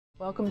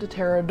Welcome to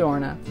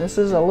Terradorna. This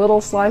is a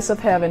little slice of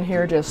heaven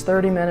here just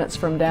 30 minutes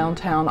from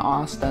downtown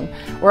Austin.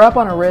 We're up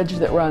on a ridge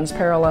that runs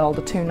parallel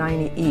to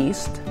 290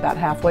 East, about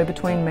halfway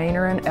between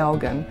Manor and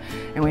Elgin,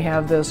 and we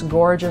have this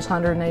gorgeous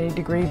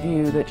 180-degree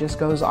view that just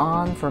goes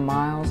on for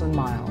miles and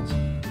miles.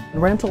 The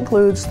rental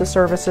includes the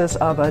services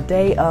of a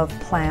day of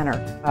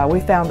planner. We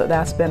found that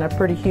that's been a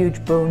pretty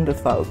huge boon to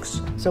folks.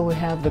 So we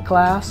have the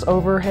glass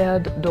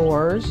overhead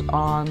doors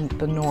on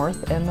the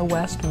north and the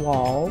west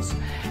walls,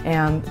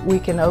 and we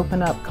can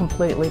open up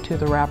completely to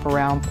the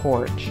wraparound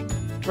porch.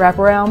 The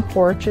wraparound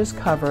porch is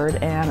covered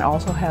and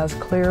also has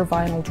clear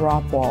vinyl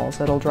drop walls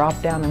that'll drop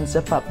down and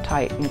zip up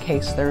tight in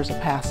case there's a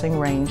passing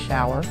rain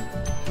shower.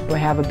 We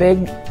have a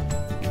big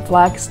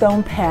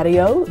flagstone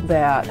patio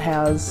that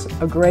has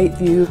a great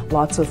view,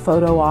 lots of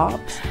photo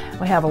ops.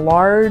 We have a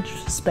large,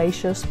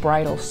 spacious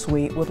bridal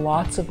suite with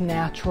lots of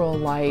natural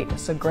light.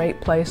 It's a great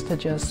place to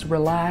just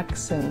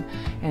relax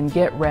and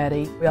get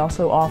ready. We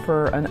also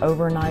offer an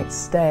overnight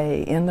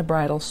stay in the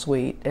bridal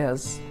suite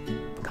as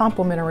a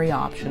complimentary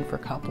option for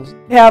couples.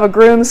 We have a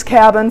groom's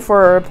cabin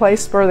for a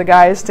place for the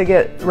guys to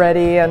get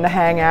ready and to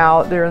hang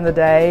out during the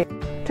day.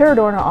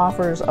 Terradorna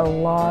offers a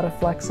lot of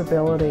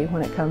flexibility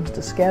when it comes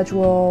to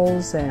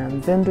schedules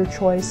and vendor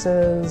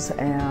choices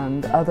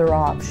and other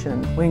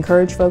options. We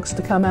encourage folks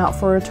to come out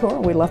for a tour.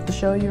 We'd love to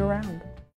show you around.